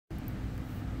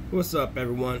What's up,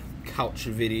 everyone? Couch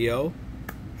video.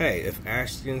 Hey, if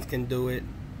Ashkins can do it,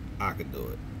 I can do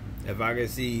it. If I can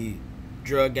see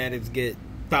drug addicts get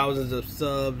thousands of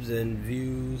subs and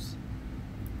views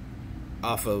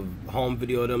off of home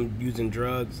video of them using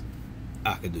drugs,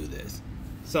 I could do this.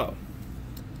 So,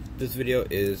 this video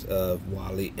is of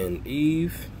Wall.e and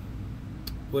Eve,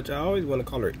 which I always want to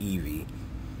call her Evie.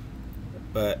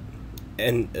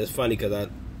 And it's funny because I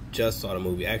just saw the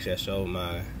movie. Actually, I showed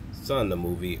my son the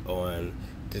movie on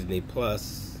Disney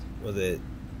Plus. Was it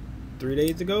 3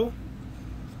 days ago?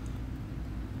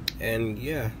 And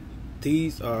yeah,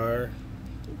 these are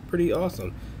pretty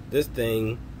awesome. This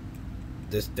stand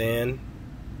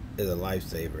is a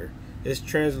lifesaver. It's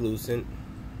translucent,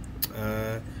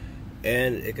 and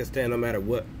it can stand no matter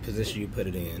what position you put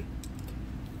it in.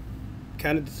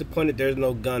 Kind of disappointed there's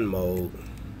no gun mode.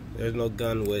 There's no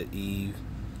gun with Eve.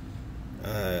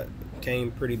 Came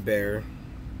pretty bare.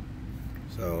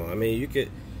 So, I mean, you could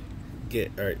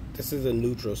get, alright, this is a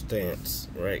neutral stance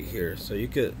right here. So you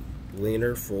could lean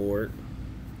her forward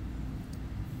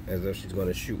as if she's going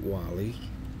to shoot Wall.e.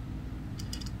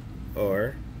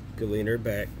 Or you could lean her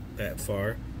back that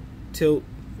far. Tilt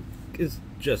is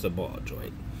just a ball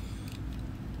joint.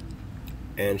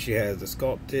 And she has the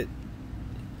sculpted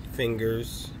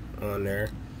fingers on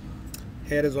there.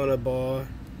 Head is on a ball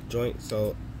joint,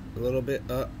 so a little bit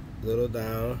up, a little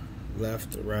down,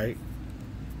 left, right.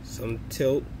 Some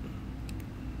tilt.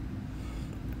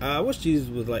 I wish these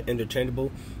was like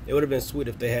interchangeable. It would have been sweet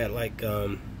if they had like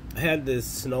I had this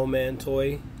snowman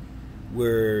toy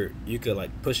where you could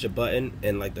like push a button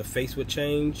and like the face would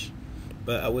change,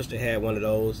 but I wish they had one of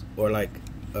those, or like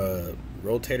a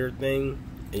rotator thing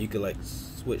and you could like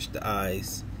switch the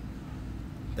eyes.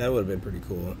 That would have been pretty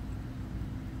cool.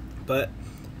 But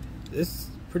this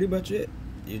is pretty much it.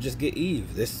 You just get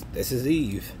Eve. This is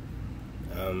Eve.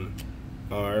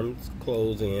 Arms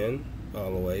close in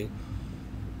all the way,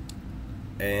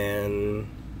 and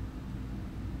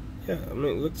yeah, I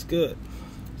mean, it looks good.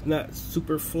 It's not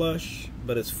super flush,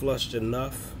 but it's flushed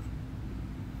enough.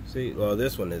 See, well,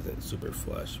 this one isn't super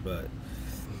flush, but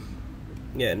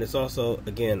yeah, and it's also,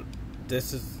 again,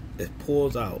 it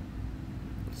pulls out.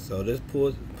 So this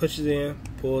pushes in,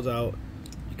 pulls out.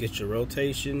 You get your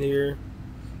rotation here.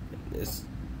 It's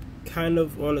kind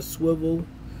of on a swivel.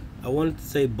 I wanted to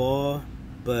say ball,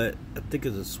 but I think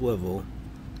it's a swivel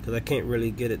because I can't really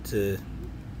get it to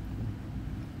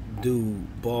do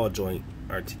ball joint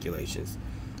articulations.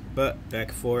 But back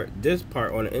and forth, this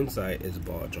part on the inside is a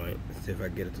ball joint. Let's see if I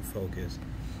can get it to focus.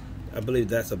 I believe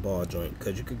that's a ball joint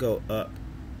because you could go up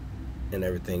and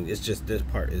everything. It's just this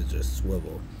part is just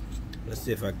swivel. Let's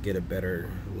see if I can get a better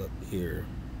look here.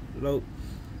 Nope.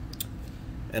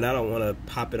 And I don't want to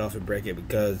pop it off and break it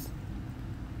because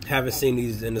I haven't seen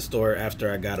these in the store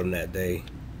after I got them that day.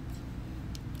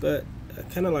 But I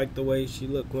kind of like the way she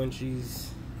looked when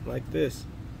she's like this.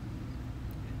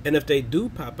 And if they do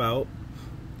pop out,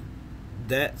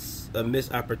 that's a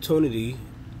missed opportunity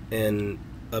and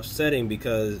upsetting,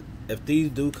 because if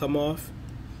these do come off,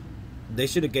 they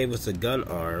should have gave us a gun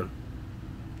arm,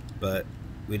 but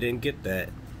we didn't get that.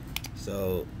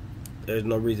 So there's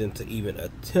no reason to even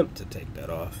attempt to take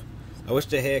that off. I wish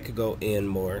the head could go in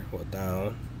more or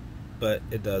down, but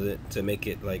it doesn't, to make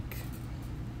it like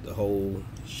the whole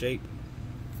shape.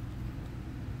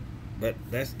 But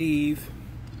that's Eve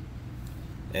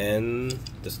and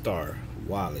the star,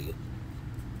 Wall.e.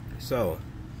 So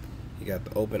you got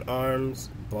the open arms,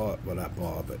 ball, well, not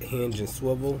ball, but hinge and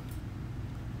swivel.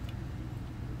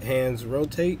 Hands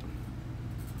rotate.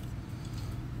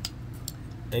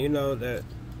 And you know that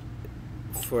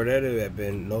for there to have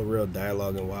been no real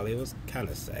dialogue in Wall.e, it was kind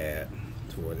of sad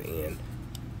toward the end.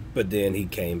 But then he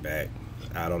came back.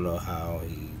 I don't know how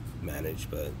he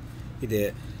managed, but he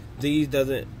did. These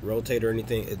doesn't rotate or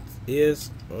anything. It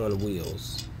is on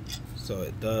wheels, so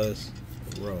it does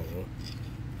roll.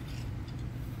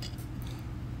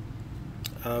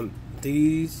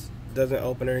 These doesn't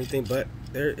open or anything, but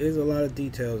there is a lot of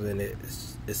details in it.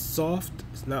 It's soft.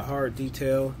 It's not hard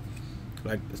detail.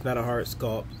 Like, it's not a hard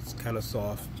sculpt. It's kind of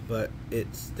soft, but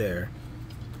it's there.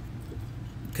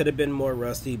 Could have been more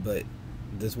rusty, but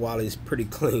this Wall.e is pretty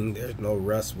clean. There's no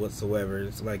rust whatsoever.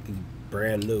 It's like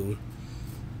brand new.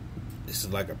 This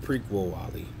is like a prequel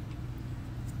Wall.e.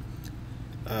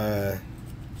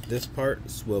 This part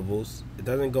swivels. It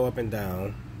doesn't go up and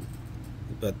down,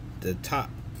 but the top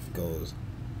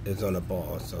is on a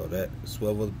ball, so that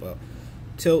swivels, but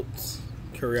tilts.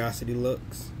 Curiosity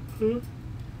looks.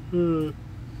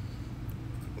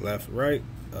 Left, right,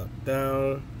 up,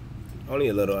 down. Only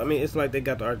a little. I mean, it's like they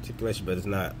got the articulation, but it's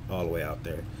not all the way out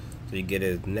there. So you get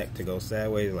his neck to go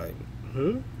sideways, like,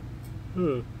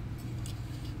 But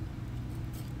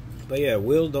yeah,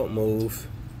 wheels don't move.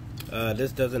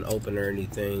 This doesn't open or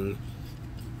anything.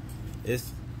 It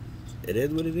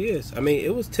is what it is. I mean,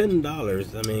 it was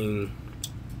 $10. I mean,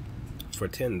 for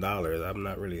 $10, I'm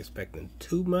not really expecting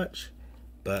too much,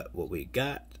 but what we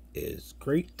got is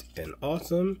great and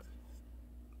awesome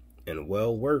and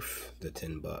well worth the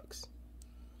 $10.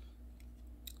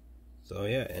 So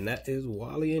yeah, and that is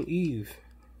Wall.e and Eve.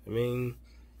 I mean,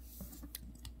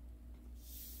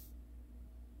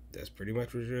 that's pretty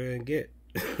much what you're gonna get.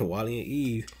 Wall.e and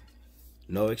Eve.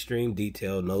 No extreme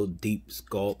detail, no deep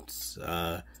sculpts.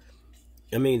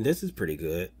 I mean, this is pretty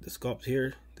good. The sculpts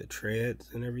here, the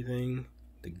treads and everything,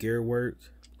 the gear work.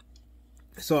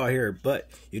 It's all here, but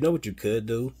you know what you could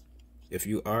do? If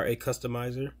you are a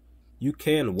customizer, you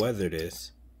can weather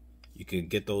this. You can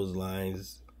get those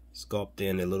lines sculpt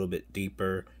in a little bit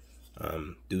deeper,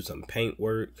 do some paint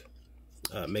work,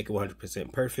 make it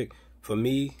 100% perfect. For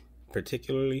me,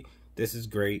 particularly, this is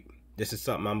great. This is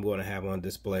something I'm going to have on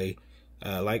display.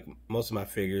 Like most of my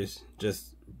figures,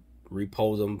 just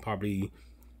repose them probably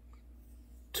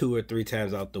 2 or 3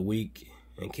 times out the week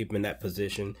and keep them in that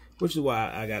position, which is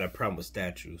why I got a problem with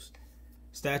statues.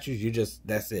 Statues,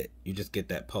 that's it. You just get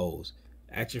that pose.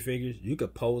 Action figures, you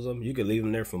could pose them. You could leave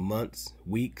them there for months,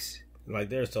 weeks. Like,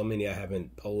 there are so many I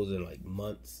haven't posed in like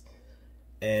months.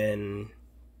 And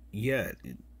yeah,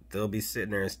 they'll be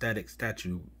sitting there in static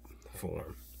statue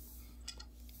form.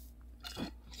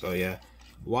 So yeah,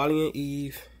 Wall.e and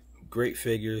Eve, great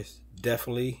figures.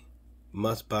 Definitely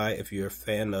must buy if you're a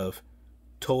fan of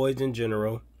toys in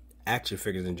general, action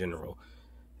figures in general.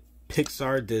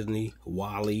 Pixar, Disney,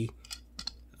 Wall.e.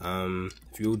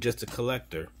 If you're just a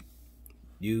collector,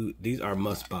 these are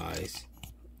must buys,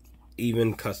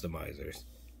 even customizers.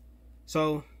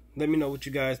 So let me know what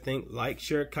you guys think. Like,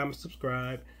 share, comment,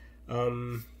 subscribe.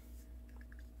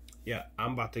 Yeah,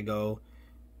 I'm about to go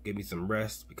give me some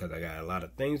rest because I got a lot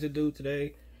of things to do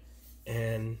today.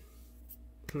 And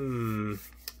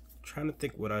trying to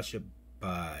think what I should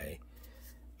buy.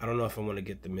 I don't know if I want to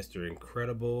get the Mr.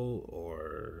 Incredible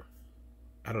or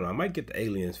I don't know. I might get the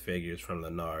Aliens figures from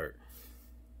Leonard.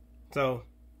 So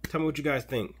tell me what you guys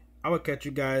think. I will catch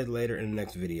you guys later in the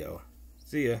next video.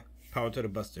 See ya. Power to the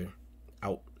Buster.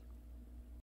 Out.